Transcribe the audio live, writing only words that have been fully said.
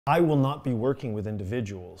I will not be working with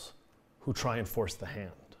individuals who try and force the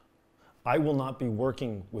hand. I will not be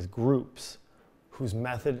working with groups whose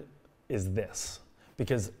method is this,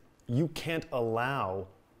 because you can't allow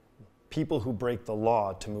people who break the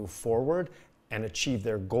law to move forward and achieve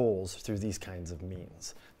their goals through these kinds of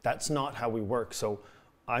means. That's not how we work. So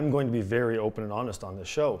I'm going to be very open and honest on this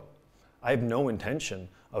show. I have no intention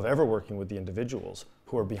of ever working with the individuals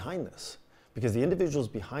who are behind this, because the individuals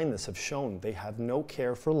behind this have shown they have no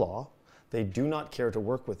care for law, they do not care to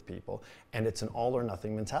work with people, and it's an all or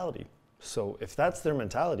nothing mentality. So if that's their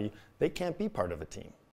mentality, they can't be part of a team.